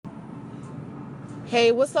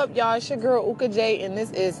Hey, what's up, y'all? It's your girl, Uka J, and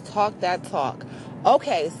this is Talk That Talk.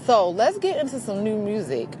 Okay, so let's get into some new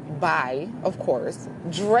music by, of course,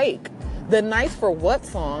 Drake. The Nice for What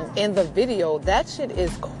song and the video, that shit is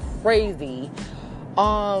crazy.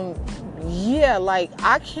 Yeah, like,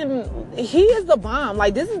 he is the bomb.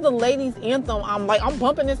 Like, this is the ladies' anthem. I'm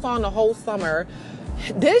bumping this song the whole summer.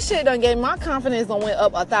 This shit done gave my confidence done went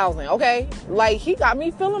up 1,000, okay? Like, he got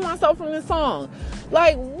me feeling myself from this song.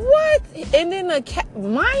 Like, what? And then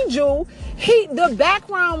mind you, the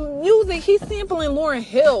background music, he's sampling Lauryn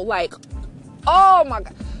Hill. Like, oh my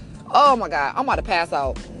God, I'm about to pass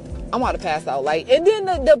out. Like, and then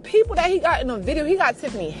the people that he got in the video, he got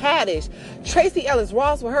Tiffany Haddish, Tracy Ellis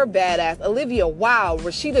Ross with her badass, Olivia Wilde,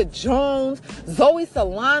 Rashida Jones, Zoe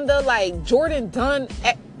Salanda, like Jordan Dunn.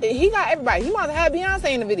 He got everybody. He might have had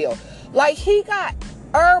Beyonce in the video. Like, he got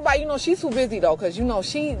everybody. You know, she's too busy though, cause you know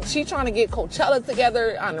she trying to get Coachella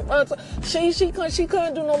together on the run. She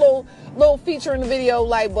couldn't do no little feature in the video.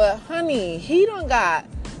 Like, but honey, he done got,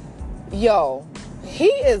 yo.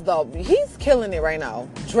 He's killing it right now.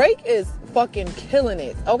 Drake is fucking killing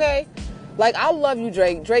it, okay? Like, I love you,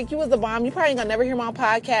 Drake. Drake, you was the bomb. You probably ain't gonna never hear my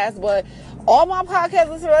podcast, but all my podcast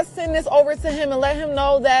listeners, send this over to him and let him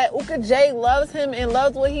know that Uka J loves him and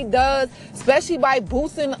loves what he does, especially by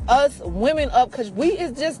boosting us women up, because we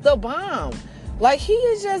is just the bomb. Like, he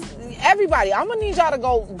is just everybody. I'm gonna need y'all to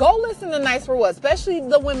go listen to Nice for What, especially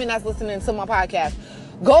the women that's listening to my podcast.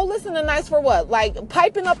 Go listen to Nice for What. Like,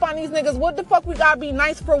 piping up on these niggas. What the fuck we gotta be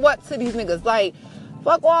nice for what to these niggas? Like,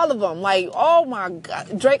 fuck all of them. Like, oh my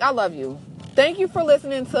God. Drake, I love you. Thank you for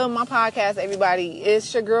listening to my podcast, everybody.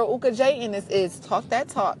 It's your girl, Uka J, and this is Talk That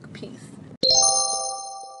Talk. Peace.